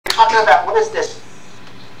talking about, what is this?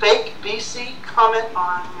 Fake BC comment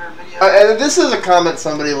on your video? And this is a comment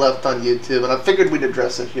somebody left on YouTube, and I figured we'd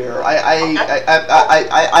address it here. I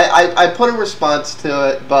put a response to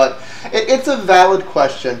it, but it's a valid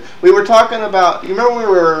question. We were talking about, you remember we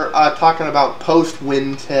were talking about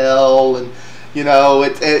post-Wintel, and you know,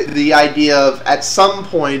 the idea of at some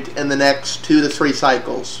point in the next 2 to 3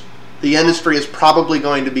 cycles, the industry is probably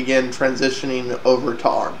going to begin transitioning over to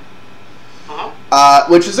ARM,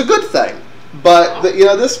 which is a good thing. But you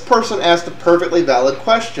know, this person asked a perfectly valid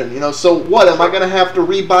question. You know, so what? Am I going to have to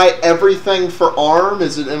rebuy everything for ARM?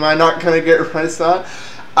 Am I not going to get Renaissance?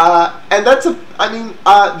 And that's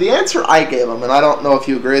the answer I gave him, and I don't know if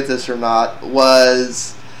you agree with this or not,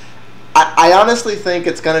 was I honestly think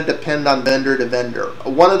it's going to depend on vendor to vendor.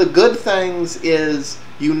 One of the good things is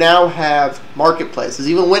you now have marketplaces.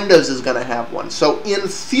 Even Windows is going to have one. So in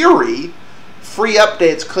theory, free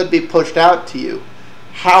updates could be pushed out to you.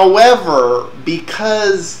 However,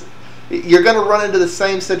 because you're going to run into the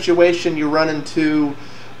same situation you run into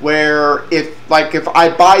where if I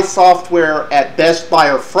buy software at Best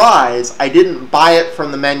Buy or Fry's, I didn't buy it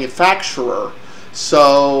from the manufacturer,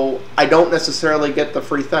 so I don't necessarily get the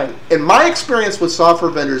free thing. In my experience with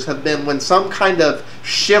software vendors have been when some kind of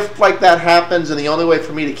shift like that happens and the only way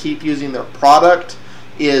for me to keep using their product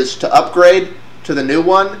is to upgrade to the new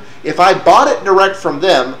one. If I bought it direct from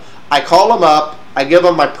them, I call them up, I give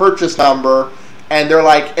them my purchase number, and they're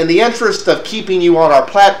like, in the interest of keeping you on our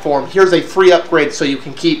platform, here's a free upgrade so you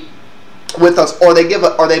can keep with us. Or they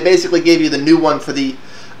basically give you the new one for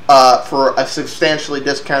for a substantially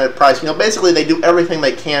discounted price. You know, basically they do everything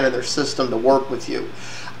they can in their system to work with you.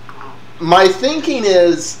 My thinking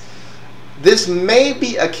is this may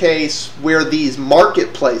be a case where these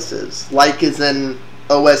marketplaces, like is in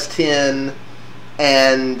OS X,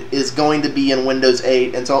 and is going to be in Windows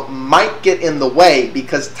 8, and so it might get in the way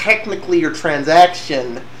because technically your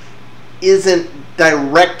transaction isn't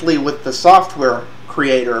directly with the software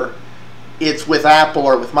creator, it's with Apple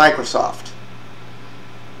or with Microsoft.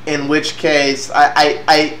 In which case,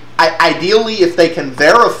 ideally, if they can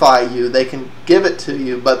verify you, they can give it to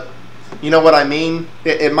you, but you know what I mean?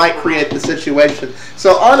 It might create the situation.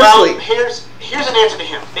 So honestly... Well, here's an answer to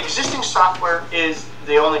him. Existing software is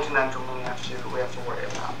the only conundrum we have to worry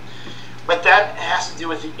about. But that has to do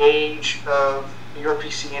with the age of your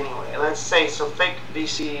PC anyway. Let's say, so fake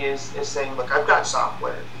BC is saying, look, I've got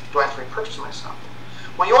software. Do I have to repurchase my software?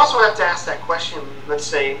 Well, you also have to ask that question, let's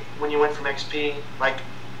say, when you went from XP, like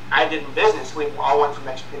I did in business, we all went from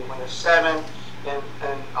XP to Windows 7, and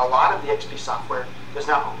a lot of the XP software does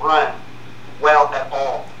not run well at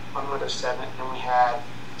all on Windows 7, and we had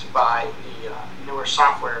to buy the newer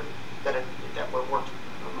software that would work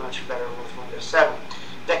much better with Windows 7.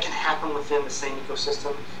 That can happen within the same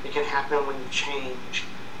ecosystem. It can happen when you change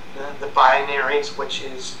the binaries, which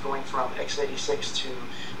is going from x86 to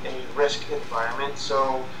a RISC environment.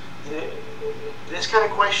 So this kind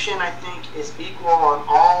of question, I think, is equal on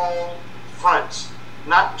all fronts,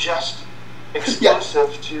 not just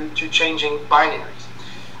exclusive to changing binaries.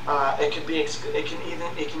 It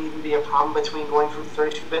can even be a problem between going from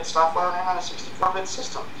 32-bit software and on a 64-bit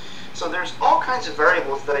system. So there's all kinds of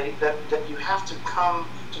variables that you have to come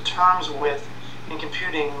to terms with in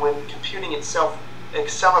computing when computing itself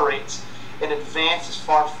accelerates and advances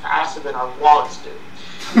far faster than our wallets do.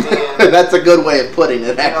 And, that's a good way of putting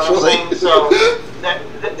it, actually. You know what I'm saying? So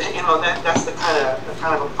that's the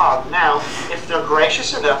kind of a problem. Now, if they're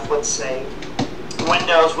gracious enough, let's say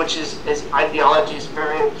Windows, which is ideology has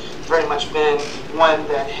very much been one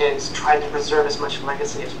that has tried to preserve as much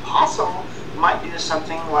legacy as possible, might do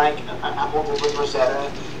something like Apple did with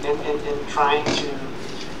Rosetta in trying to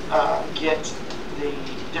get the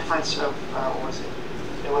difference of, what was it?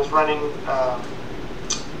 It was running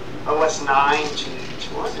OS 9 to,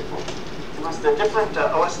 what was it? It was the different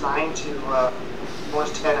OS 9 to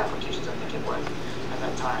OS 10 applications, I think it was, at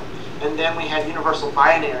that time. And then we had universal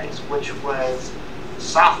binaries, which was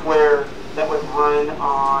software that would run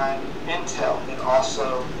on Intel and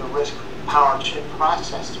also the RISC power chip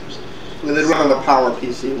processors. And they'd run on the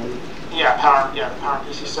PowerPC one. Yeah, the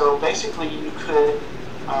PowerPC. So basically, you could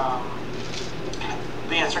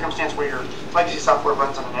be in a circumstance where your legacy software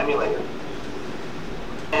runs on an emulator,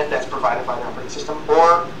 and that's provided by the operating system,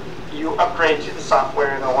 or you upgrade to the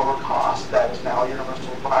software at a lower cost that is now a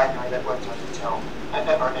universal binary that runs on Intel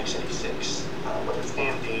or x86, whether it's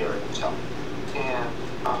AMD or Intel, and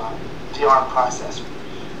the ARM processor.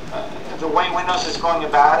 The way Windows is going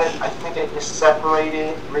about it, I think they just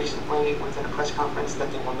separated recently within a press conference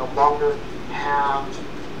that they will no longer have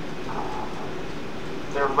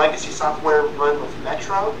their legacy software run with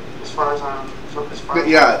Metro, as far as I'm as far as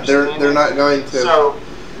Yeah, they're not going to.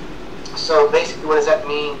 So basically, what does that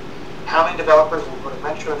mean? How many developers will go to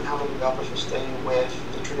Metro, and how many developers will stay with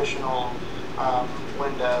the traditional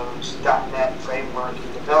Windows .NET framework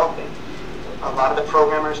in developing? A lot of the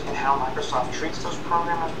programmers and how Microsoft treats those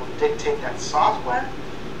programmers will dictate that software.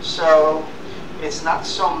 So it's not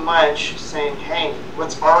so much saying, hey,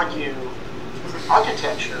 let's argue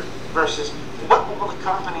architecture versus what will the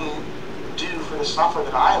company do for the software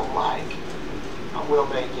that I like? Will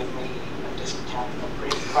they give me a discounted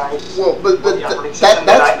upgrade price? Well, but the operating system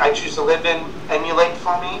that I choose to live in emulate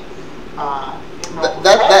for me? All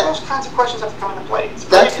those kinds of questions have to come into play. It's a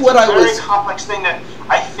very complex thing that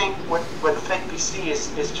I think what the fake PC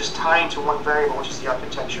is just tying to one variable, which is the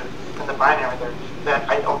architecture and the binary there, that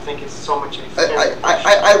I don't think is so much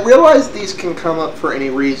I realize these can come up for any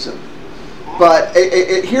reason. But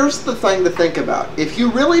here's the thing to think about. If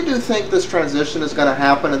you really do think this transition is going to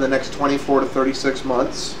happen in the next 24 to 36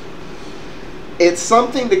 months, it's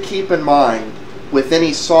something to keep in mind with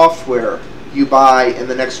any software you buy in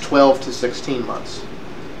the next 12 to 16 months.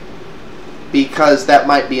 Because that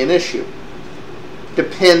might be an issue,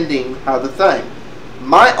 depending how the thing.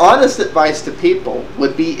 My honest advice to people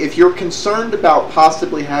would be, if you're concerned about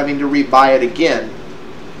possibly having to rebuy it again,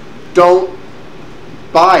 don't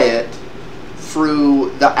buy it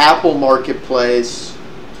through the Apple Marketplace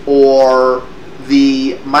or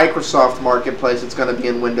the Microsoft Marketplace. It's going to be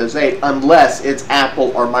in Windows 8, unless it's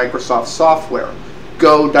Apple or Microsoft software.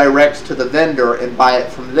 Go direct to the vendor and buy it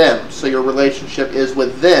from them. So your relationship is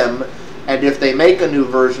with them, and if they make a new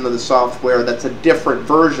version of the software that's a different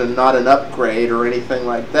version, not an upgrade or anything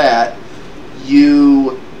like that,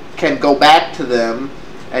 you can go back to them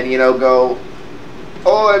and, go,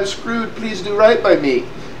 oh, I'm screwed, please do right by me.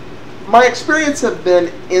 My experience have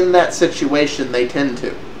been, in that situation, they tend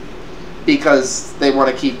to, because they want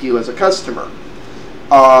to keep you as a customer.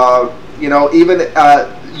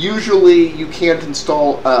 Usually you can't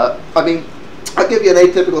install, I'll give you an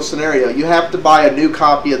atypical scenario. You have to buy a new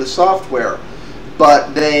copy of the software,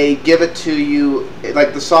 but they give it to you,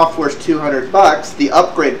 like the software's $200, the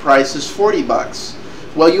upgrade price is $40.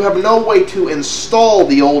 Well, you have no way to install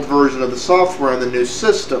the old version of the software in the new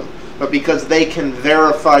system, but because they can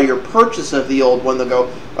verify your purchase of the old one, they'll go,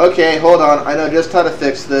 okay, hold on, I know just how to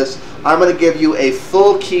fix this. I'm going to give you a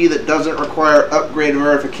full key that doesn't require upgrade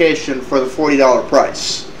verification for the $40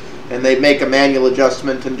 price. And they make a manual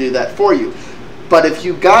adjustment and do that for you. But if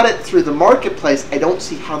you got it through the marketplace, I don't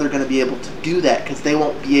see how they're going to be able to do that, because they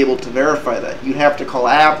won't be able to verify that. You'd have to call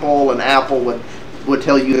Apple, and Apple would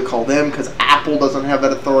tell you to call them, because Apple doesn't have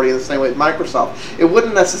that authority in the same way as Microsoft. It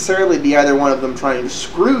wouldn't necessarily be either one of them trying to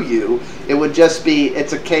screw you. It would just be,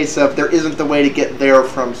 it's a case of there isn't the way to get there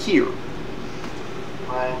from here.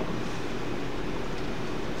 Right.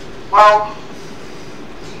 Well,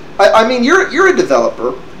 you're a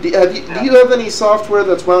developer. Do you have any software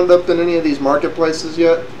that's wound up in any of these marketplaces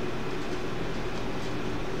yet?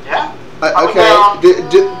 Yeah. Okay.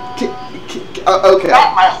 Okay.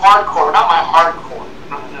 Not my hardcore.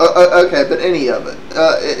 Okay, but any of it.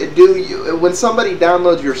 When somebody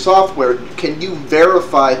downloads your software, can you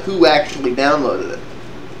verify who actually downloaded it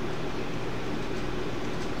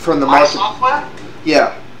from the market? My software?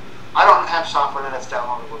 Yeah. I don't have software that's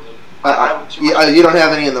downloadable. You don't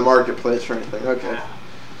have any in the marketplace or anything. Okay. Yeah.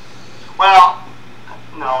 Well,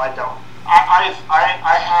 no, I don't. I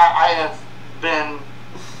have been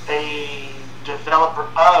a developer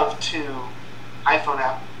of 2 iPhone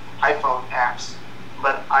apps,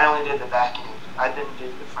 but I only did the back end. I didn't do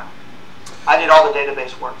the front end. I did all the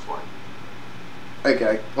database work for it.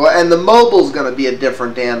 Okay. Well, and the mobile's going to be a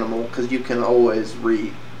different animal, because you can always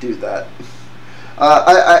redo that.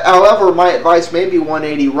 However, my advice may be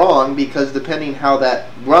 180 wrong, because depending how that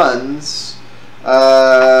runs,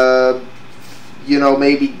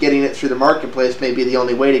 maybe getting it through the marketplace may be the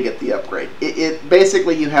only way to get the upgrade. It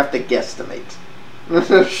basically, you have to guesstimate.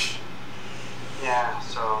 Yeah,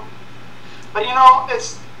 so... But,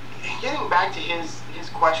 it's... Getting back to his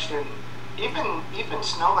question, even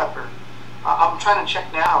Snow Leopard, I'm trying to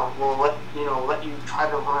check now, will let you try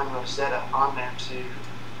to run Rosetta on there to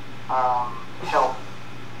help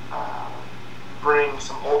bring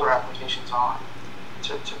some older applications on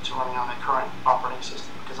to running on the current operating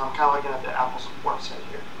system, because I'm kind of looking at the Apple support set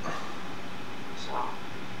here. So.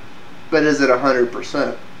 But is it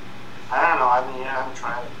 100%? I don't know. I haven't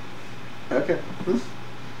tried it. Okay.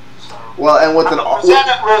 So. Well, and with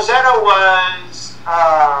Rosetta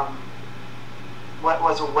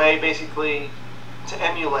was a way basically to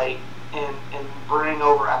emulate and bring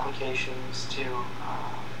over applications to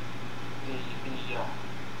the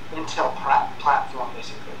Intel platform,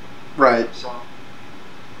 basically. Right. So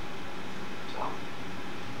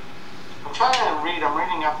I'm trying to read. I'm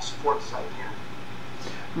reading out the sports site here.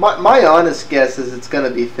 My honest guess is it's going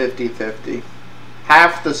to be 50-50.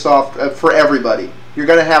 Half the for everybody. You're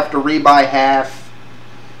going to have to rebuy half,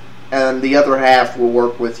 and the other half will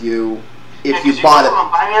work with you if you bought it.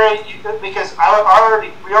 Binary, because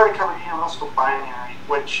we already covered universal binary,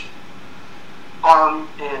 which ARM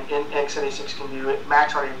and x86 can do it.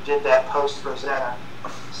 Max already did that post Rosetta.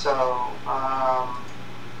 So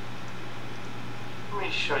let me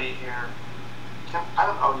show you here. I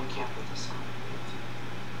don't know. You can't put this in.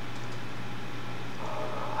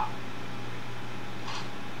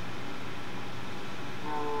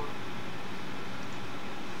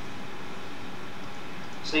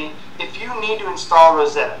 See, if you need to install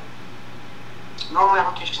Rosetta, normal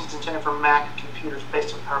applications intended for Mac computers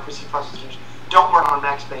based on PowerPC processors don't work on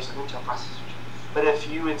Macs based on Intel processors. But if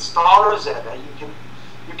you install Rosetta,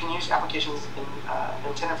 you can use applications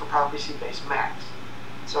intended for PowerPC based Macs.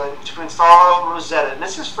 So to install Rosetta, and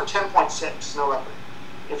this is for 10.6, no other.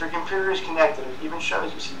 If your computer is connected, it even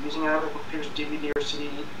shows you using another computer's DVD or CD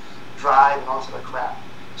drive and all this other crap.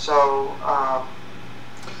 So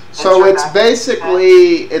it's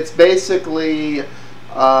basically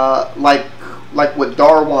like what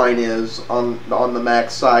Darwin is on the Mac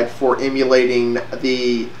side for emulating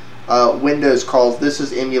the Windows calls. This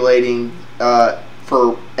is emulating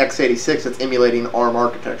for x86. It's emulating ARM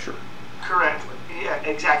architecture. Correct. Yeah,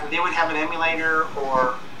 exactly. They would have an emulator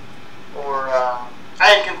or I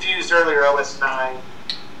had confused earlier OS 9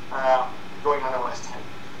 going on OS 10,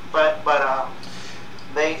 but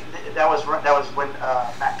that was when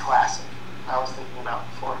Mac Classic I was thinking about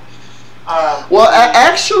before.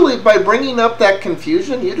 Actually, by bringing up that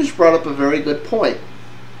confusion, you just brought up a very good point,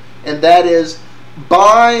 and that is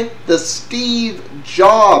by the Steve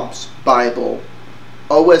Jobs Bible,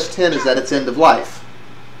 OS 10 is at its end of life.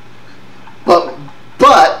 But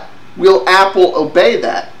will Apple obey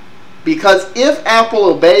that? Because if Apple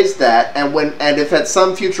obeys that, and if at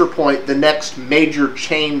some future point the next major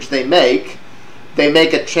change they make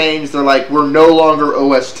a change, they're like, we're no longer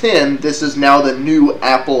OS 10. This is now the new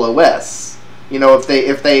Apple OS. You know, if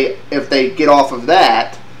they get off of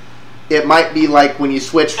that, it might be like when you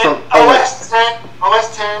switch from OS 10.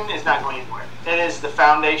 OS 10 is not going anywhere. It is the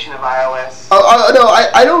foundation of iOS. No,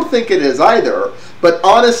 I don't think it is either. But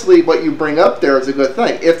honestly, what you bring up there is a good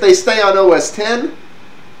thing. If they stay on OS 10,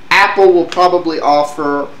 Apple will probably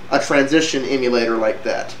offer a transition emulator like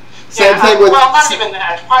that. Same thing with. Well, not even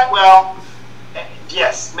that.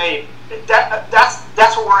 Yes, maybe.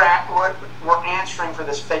 That's what we're at. We're answering for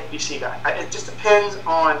this fake PC guy. It just depends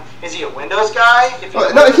on, is he a Windows guy?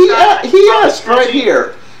 He asked right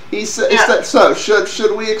here. He said, so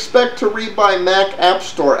should we expect to rebuy Mac App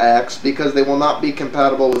Store apps because they will not be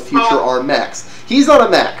compatible with future ARM Macs? He's on a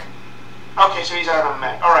Mac. Okay, so he's on a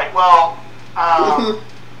Mac. All right. Well,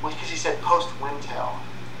 because he said post Wintel.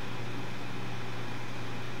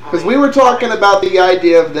 Because we were talking about the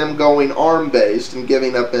idea of them going ARM-based and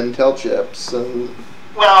giving up Intel chips. And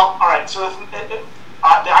well, all right. So the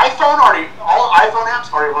iPhone all iPhone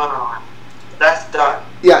apps already run on ARM. That's done.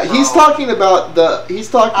 Yeah, so, he's talking about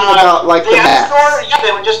like the Mac. Store. Yeah,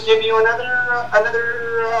 they would just give you another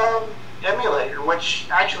emulator, which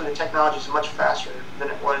actually the technology is much faster than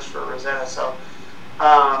it was for Rosetta. So,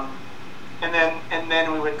 and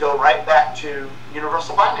then we would go right back to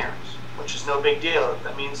universal binaries, which is no big deal.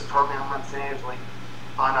 That means the program runs natively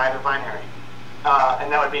on either binary,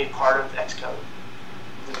 and that would be part of Xcode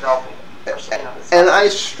developing. And I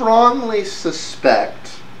strongly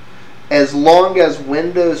suspect, as long as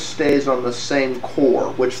Windows stays on the same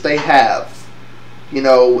core, which they have, you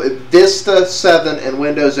know, Vista 7 and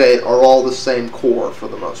Windows 8 are all the same core for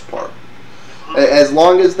the most part. Mm-hmm. As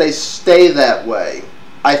long as they stay that way,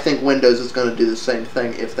 I think Windows is going to do the same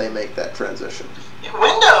thing if they make that transition. Yeah,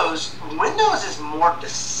 Windows is more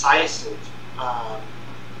decisive on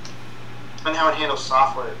how it handles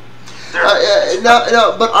software.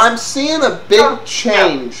 No, but I'm seeing a big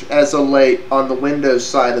change as of late on the Windows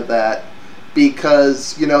side of that,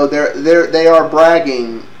 because you know they are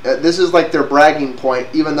bragging. This is like their bragging point,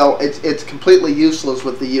 even though it's completely useless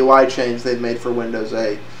with the UI change they've made for Windows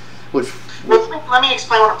 8. Let me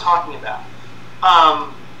explain what I'm talking about.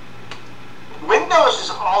 Windows is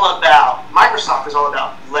all about, Microsoft is all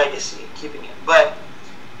about legacy and keeping it, but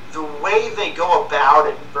the way they go about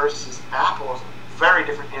it versus Apple is a very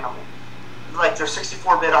different animal. Like their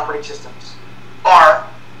 64-bit operating systems are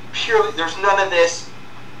purely, there's none of this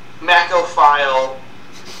Macophile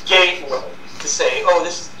gateway to say, oh,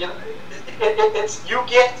 this is, you know, it's, you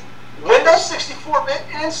get Windows 64-bit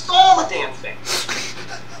and install the damn thing.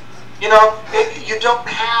 You don't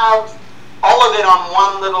have all of it on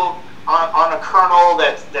one little on a kernel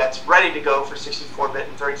that's ready to go for 64-bit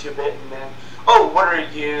and 32-bit, and then what are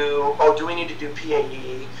you? Do we need to do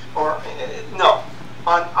PAE? Or no.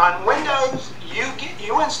 On Windows,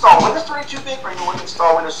 you install Windows 32-bit or you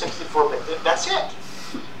install Windows 64-bit. That's it.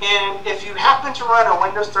 And if you happen to run a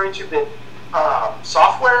Windows 32-bit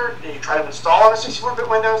software and you try to install on a 64-bit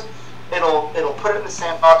Windows, it'll put it in the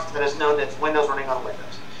sandbox that is known as Windows running on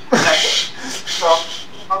Windows. And that's it. So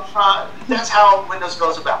that's how Windows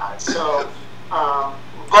goes about it. So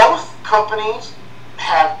both companies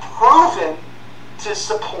have proven to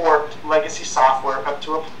support legacy software up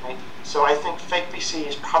to a point. So I think Fake PC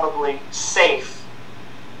is probably safe.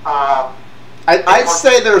 I'd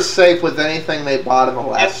say they're safe with anything they bought in the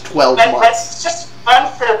last 12 months. That's just an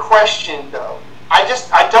unfair question, though. I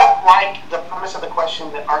don't like the premise of the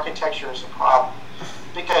question that architecture is a problem.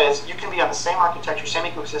 Because you can be on the same architecture, same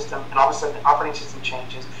ecosystem, and all of a sudden the operating system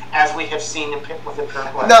changes, as we have seen with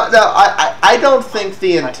empirical. No, I don't think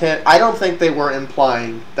the intent. I don't think they were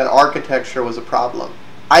implying that architecture was a problem.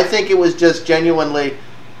 I think it was just genuinely,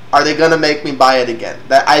 are they going to make me buy it again?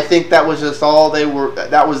 I think that was just all they were.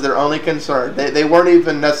 That was their only concern. They weren't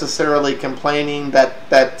even necessarily complaining that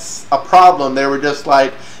that's a problem. They were just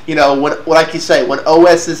like, like you say, when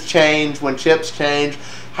OSs change, when chips change,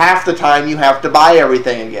 half the time you have to buy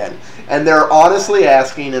everything again. And they're honestly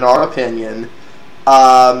asking, in our opinion,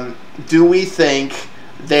 do we think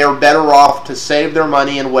they're better off to save their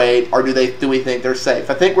money and wait, or do we think they're safe?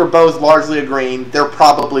 I think we're both largely agreeing they're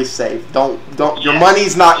probably safe. Don't. Yes. Your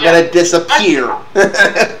money's not going to disappear.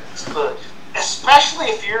 Especially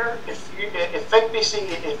if Fake PC,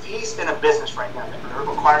 if he's in a business right now that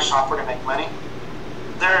requires software to make money,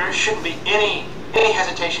 there shouldn't be any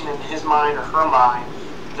hesitation in his mind or her mind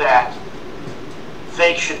that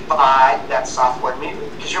they should buy that software immediately,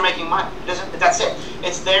 because you're making money. That's it.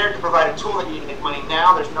 It's there to provide a tool that you can make money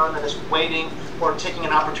now. There's none of this waiting or taking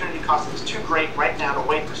an opportunity cost that's too great right now to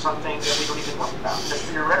wait for something that we don't even know about. That's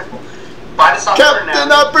theoretical. Buy the software now.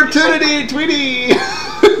 Captain Opportunity, Tweety!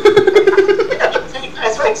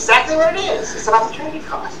 That's exactly what it is. It's an opportunity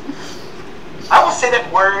cost. I will say that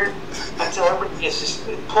word until everybody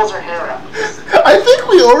it pulls her hair out. I think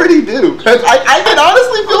we already do. I can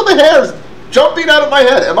honestly feel the hairs jumping out of my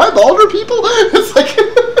head. Am I vulgar, people? It's like...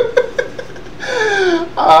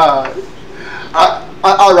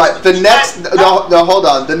 all right, the next... No, hold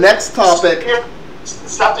on. The next topic...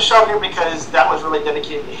 Stop the show here because that was really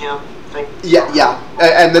dedicated to him. Yeah.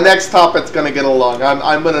 And the next topic's going to get along.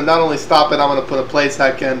 I'm going to not only stop it, I'm going to put a place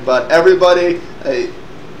hack in, but everybody...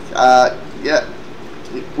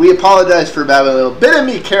 we apologize for having a little bit of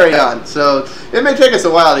me carry on, so it may take us a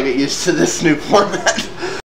while to get used to this new format.